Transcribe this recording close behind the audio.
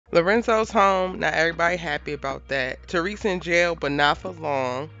Lorenzo's home, not everybody happy about that. Tariq's in jail, but not for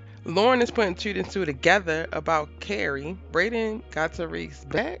long. Lauren is putting two and two together about Carrie. Brayden got Tariq's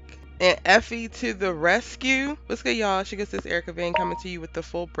back. And Effie to the rescue. What's good, y'all? She gets this Erica Vane coming to you with the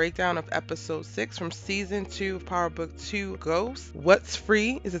full breakdown of episode 6 from season 2 of Power Book 2 Ghosts. What's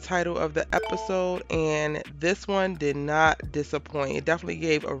Free is the title of the episode, and this one did not disappoint. It definitely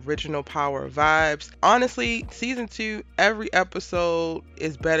gave original Power vibes. Honestly, season 2, every episode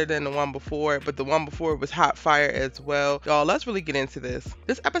is better than the one before, but the one before was hot fire as well. Y'all, let's really get into this.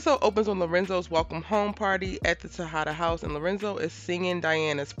 This episode opens on Lorenzo's welcome home party at the Tejada house, and Lorenzo is singing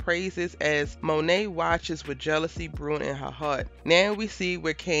Diana's praise as Monet watches with jealousy brewing in her heart. Now we see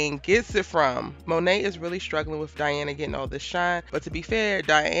where Kane gets it from. Monet is really struggling with Diana getting all this shine, but to be fair,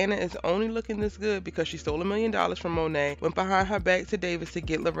 Diana is only looking this good because she stole $1 million from Monet, went behind her back to Davis to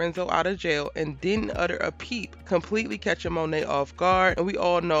get Lorenzo out of jail, and didn't utter a peep, completely catching Monet off guard, and we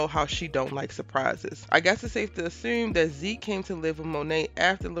all know how she don't like surprises. I guess it's safe to assume that Zeke came to live with Monet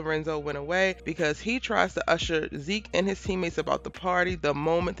after Lorenzo went away because he tries to usher Zeke and his teammates about the party the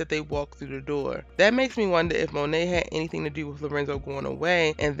moment that they walk through the door. That makes me wonder if Monet had anything to do with Lorenzo going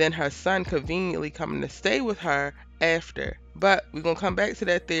away and then her son conveniently coming to stay with her after. But we're going to come back to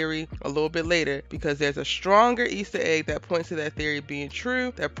that theory a little bit later because there's a stronger Easter egg that points to that theory being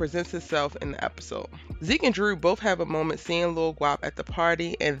true that presents itself in the episode. Zeke and Drew both have a moment seeing Lil Guap at the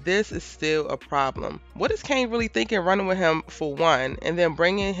party, and this is still a problem. What is Kane really thinking running with him for one, and then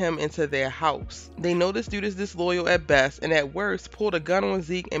bringing him into their house? They know this dude is disloyal at best, and at worst pulled a gun on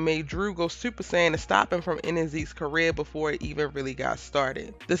Zeke and made Drew go Super Saiyan to stop him from ending Zeke's career before it even really got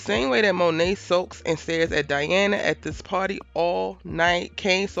started. The same way that Monet sulks and stares at Diana at this party all night,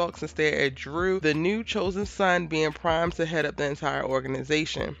 Kane sulks and stares at Drew, the new chosen son, being primed to head up the entire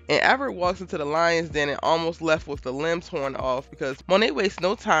organization. And Everett walks into the lion's den and almost left with the limbs torn off because Monet wastes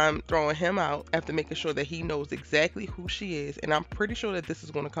no time throwing him out after making sure that he knows exactly who she is, and I'm pretty sure that this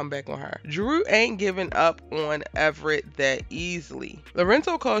is going to come back on her. Drew ain't giving up on Everett that easily.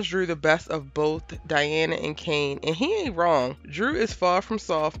 Lorenzo calls Drew the best of both Diana and Kane, and he ain't wrong. Drew is far from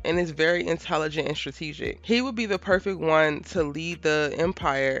soft and is very intelligent and strategic. He would be the perfect one to lead the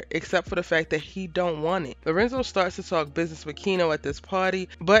empire, except for the fact that he don't want it. Lorenzo starts to talk business with Kino at this party,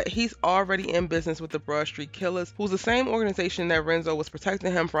 but he's already in business with the Broad Street Killers, who's the same organization that Lorenzo was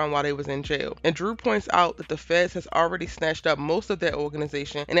protecting him from while they was in jail. And Drew points out that the feds has already snatched up most of that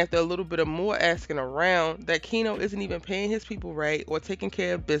organization, and after a little bit of more asking around, that Kino isn't even paying his people right or taking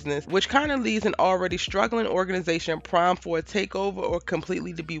care of business, which kind of leaves an already struggling organization primed for a takeover or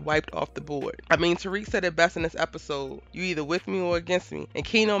completely to be wiped off the board. I mean, Tariq said it best in this episode: you either with me or against me, and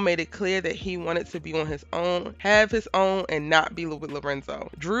Kino made it clear that he wanted to be on his own, have his own, and not be with Lorenzo.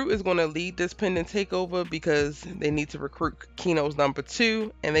 Drew is going to lead this pending takeover because they need to recruit Kino's number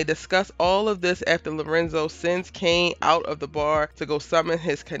 2, and they discuss all of this after Lorenzo sends Kane out of the bar to go summon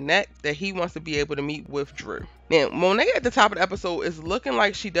his connect that he wants to be able to meet with Drew. Now, Monet at the top of the episode is looking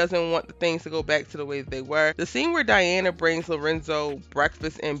like she doesn't want the things to go back to the way that they were. The scene where Diana brings Lorenzo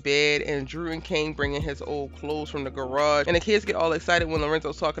breakfast in bed and Drew and Kane bringing his old clothes from the garage, and the kids get all excited when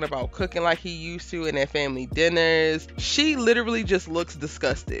Lorenzo's talking about cooking like he used to in their family dinners. She literally just looks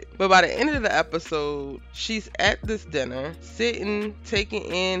disgusted. But by the end of the episode, she's at this dinner, sitting, taking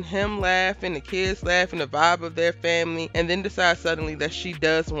in him laughing, the kids laughing, the vibe of their family, and then decides suddenly that she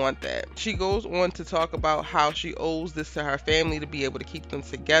does want that. She goes on to talk about how she owes this to her family to be able to keep them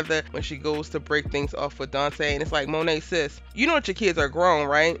together when she goes to break things off with Dante. And it's like, Monet, sis, you know that your kids are grown,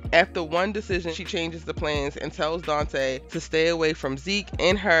 right? After one decision, she changes the plans and tells Dante to stay away from Zeke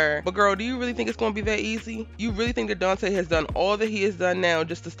and her. But girl, do you really think it's going to be that easy? You really think that Dante has done all that he has done now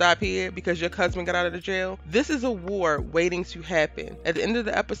just to stop here because your cousin got out of the jail? This is a war waiting to happen. At the end of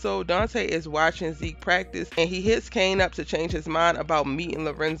the episode, Dante is watching Zeke practice, and he hits Kane up to change his mind about meeting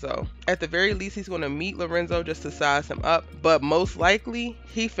Lorenzo. At the very least, he's going to meet Lorenzo just to size him up, but most likely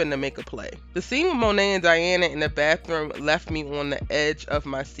he finna make a play. The scene with Monet and Diana in the bathroom left me on the edge of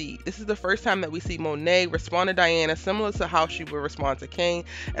my seat. This is the first time that we see Monet respond to Diana similar to how she would respond to Kane,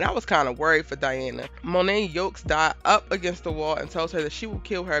 and I was kind of worried for Diana. Monet yokes Di up against the wall and tells her that she will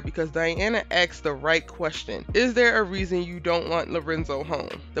kill her because Diana asks the right question: is there a reason you don't want Lorenzo home?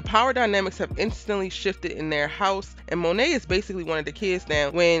 The power dynamics have instantly shifted in their house, and Monet is basically one of the kids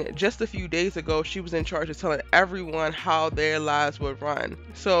now, when just a few days ago she was in charge of telling everyone how their lives would run.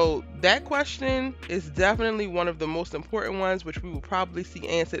 So that question is definitely one of the most important ones, which we will probably see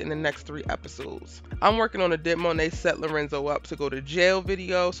answered in the next 3 episodes. I'm working on a Did Monet Set Lorenzo Up to Go to Jail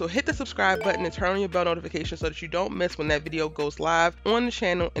video, so hit the subscribe button and turn on your bell notification so that you don't miss when that video goes live on the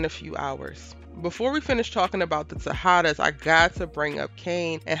channel in a few hours. Before we finish talking about the Tejadas, I got to bring up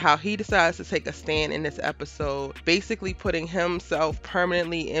Kane and how he decides to take a stand in this episode, basically putting himself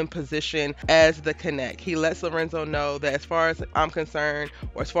permanently in position as the connect. He lets Lorenzo know that as far as I'm concerned,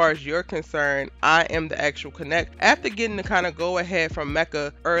 or as far as you're concerned, I am the actual connect, after getting the kind of go ahead from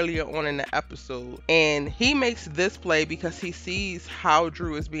Mecca earlier on in the episode. And he makes this play because he sees how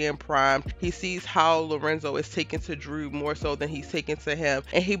Drew is being primed. He sees how Lorenzo is taken to Drew more so than he's taken to him.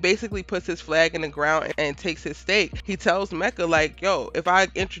 And he basically puts his flag in the ground and takes his stake. He tells Mecca, like, yo, if I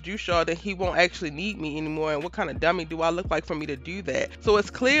introduce y'all, then he won't actually need me anymore. And what kind of dummy do I look like for me to do that? So it's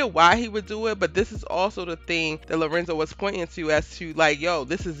clear why he would do it, but this is also the thing that Lorenzo was pointing to as to, like, yo,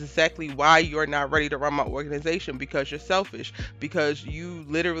 this is exactly why you're not ready to run my organization, because you're selfish, because you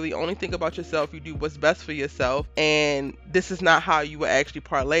literally only think about yourself, you do what's best for yourself, and this is not how you would actually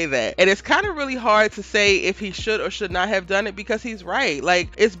parlay that. And it's kind of really hard to say if he should or should not have done it, because he's right. Like,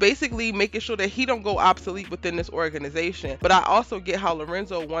 it's basically making sure that he don't go obsolete within this organization. But I also get how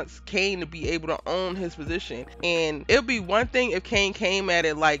Lorenzo wants Kane to be able to own his position. And it'll be one thing if Kane came at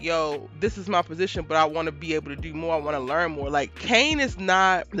it like, yo, this is my position, but I want to be able to do more, I want to learn more. Like, Kane is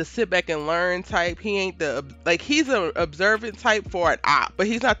not the sit back and learn type. He ain't the, like, he's an observant type for an op, but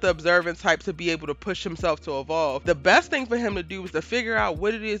he's not the observant type to be able to push himself to evolve. The best thing for him to do is to figure out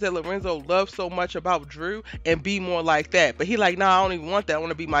what it is that Lorenzo loves so much about Drew and be more like that. But he like, nah, I don't even want that. I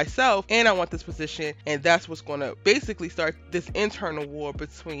want to be myself, and I want this position. And that's what's going to basically start this internal war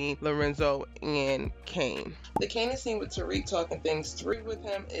between Lorenzo and Kane. The Kane scene with Tariq talking things through with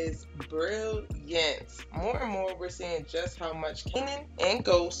him is brilliant. More and more, we're seeing just how much Kanan and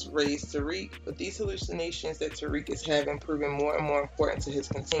Ghost raised Tariq, with these hallucinations that Tariq is having proving more and more important to his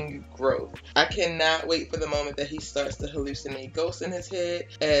continued growth. I cannot wait for the moment that he starts to hallucinate Ghost in his head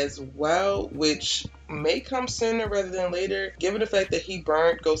as well, which may come sooner rather than later, given the fact that he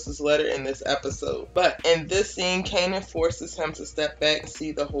burned Ghost's letter in this episode. But in this scene, Kanan forces him to step back and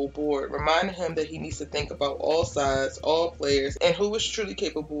see the whole board, reminding him that he needs to think about all sides, all players, and who is truly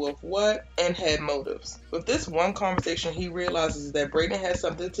capable of what and had motives. With this one conversation, he realizes that Brayden has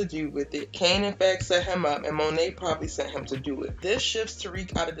something to do with it. Kane in fact set him up, and Monet probably sent him to do it. This shifts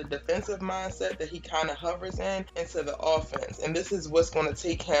Tariq out of the defensive mindset that he kind of hovers in into the offense, and this is what's going to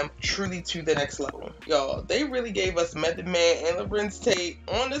take him truly to the next level. Y'all, they really gave us Method Man and Lorenz Tate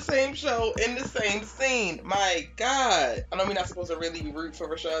on the same show in the same scene. My God. I know we're not supposed to really root for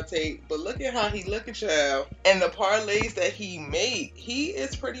Rashad Tate, but look at how he looking, child. And the parlays that he made. He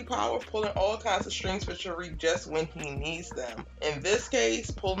is pretty powerful, pulling all kinds of strings for Tariq just when he needs them. In this case,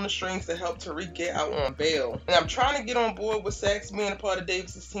 pulling the strings to help Tariq get out on bail. And I'm trying to get on board with Saxe being a part of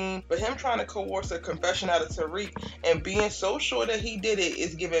Davis's team, but him trying to coerce a confession out of Tariq and being so sure that he did it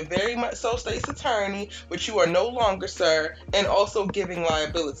is giving very much so State's attorney, which you are no longer, sir, and also giving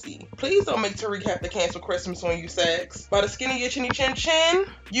liability. Please don't make Tariq have to cancel Christmas on you, Saxe. By the skin of your chinny chin chin,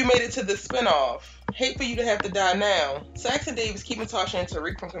 you made it to the spinoff. Hate for you to have to die now. Saxe and Davis keeping Tasha and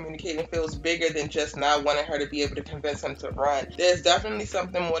Tariq from communicating feels bigger than just not wanting her to be able to convince him to run. There's definitely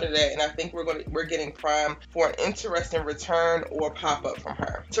something more to that, and I think we're getting primed for an interesting return or pop-up from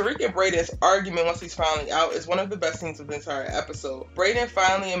her. Tariq and Brayden's argument once he's finally out is one of the best scenes of the entire episode. Brayden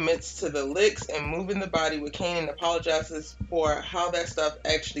finally admits to the licks and moving the body with Kanan apologizes for how that stuff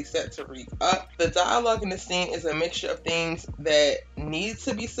actually set Tariq up. The dialogue in the scene is a mixture of things that need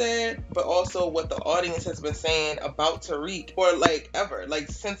to be said, but also what the audience has been saying about Tariq for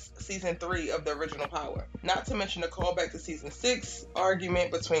since season 3 of the original Power. Not to mention the callback to season 6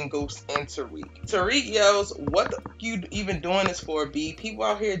 argument between Ghost and Tariq. Tariq yells, "What the you even doing this for, B? People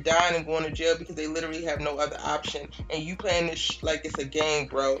out here dying and going to jail because they literally have no other option, and you playing this like it's a game,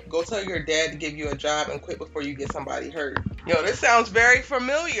 bro. Go tell your dad to give you a job and quit before you get somebody hurt." Yo, this sounds very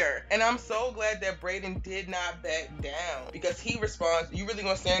familiar, and I'm so glad that Brayden did not back down, because he responds, "You really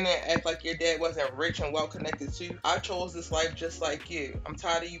gonna stand there and act like your dad wasn't rich and well connected too? I chose this life just like you. I'm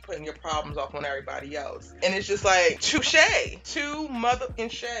tired of you putting your problems off on everybody else." And it's just like, touche, too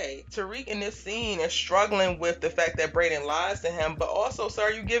motherfucking shay. Tariq in this scene is struggling with the fact that Brayden lies to him, but also,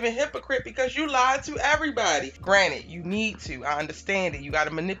 sir, you giving hypocrite because you lied to everybody. Granted, you need to. I understand it. You got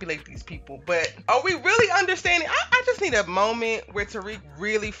to manipulate these people, but are we really understanding? I just need a moment where Tariq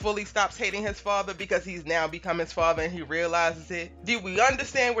really fully stops hating his father because he's now become his father and he realizes it. Do we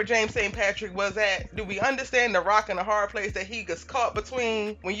understand where James St. Patrick was at? Do we understand the rock and the hard place that he gets caught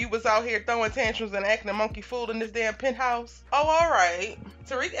between when you was out here throwing tantrums and acting a monkey fool in this damn penthouse? Oh, all right.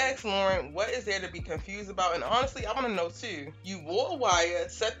 Tariq asks Lauren, what is there to be confused about? And honestly, I want to know too. You wore a wire,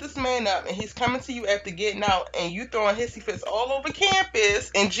 set this man up, and he's coming to you after getting out, and you throwing hissy fits all over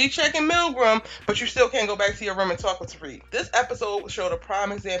campus and G-checking Miligram, but you still can't go back to your room and talk with Tariq. This episode showed a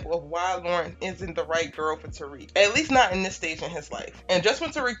prime example of why Lauren isn't the right girl for Tariq, at least not in this stage in his life. And just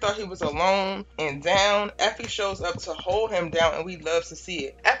when Tariq thought he was alone and down, Effie shows up to hold him down, and we love to see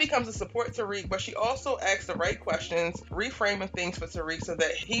it. Effie comes to support Tariq, but she also asks the right questions, reframing things for Tariq so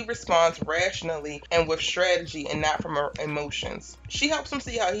that he responds rationally and with strategy and not from her emotions. She helps him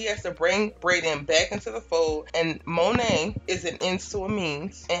see how he has to bring Brayden back into the fold, and Monet is an ends to a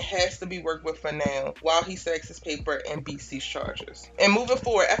means and has to be worked with for now while he stacks his paper and beats these charges. And moving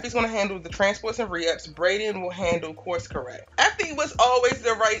forward, Effie's going to handle the transports and re-ups. Brayden will handle course correct. Effie was always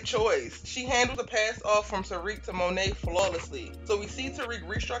the right choice. She handled the pass off from Tariq to Monet flawlessly. So we see Tariq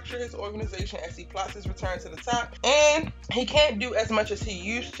restructure his organization as he plots his return to the top, and he can't do as much as he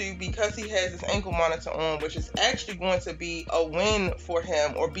used to because he has his ankle monitor on, which is actually going to be a win for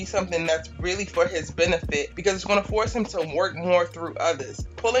him, or be something that's really for his benefit, because it's going to force him to work more through others,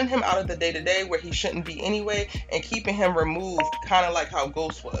 pulling him out of the day-to-day where he shouldn't be anyway and keeping him removed, kind of like how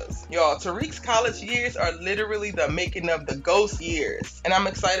Ghost was. Y'all, Tariq's college years are literally the making of the Ghost years, and I'm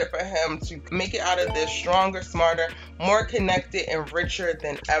excited for him to make it out of this stronger, smarter, more connected, and richer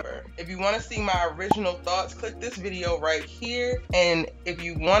than ever. If you want to see my original thoughts, click this video right here, and if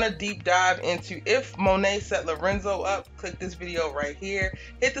you want to deep dive into if Monet set Lorenzo up, click this video right here.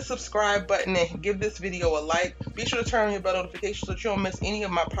 Hit the subscribe button and give this video a like. Be sure to turn on your bell notifications so you don't miss any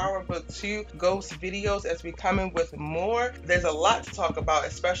of my Power Book 2 Ghost videos as we come in with more. There's a lot to talk about,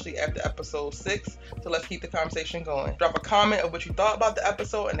 especially after episode 6, so let's keep the conversation going. Drop a comment of what you thought about the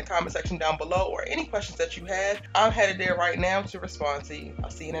episode in the comment section down below, or any questions that you had. I'm headed there right now to respond to you. I'll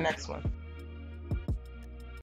see you in the next one.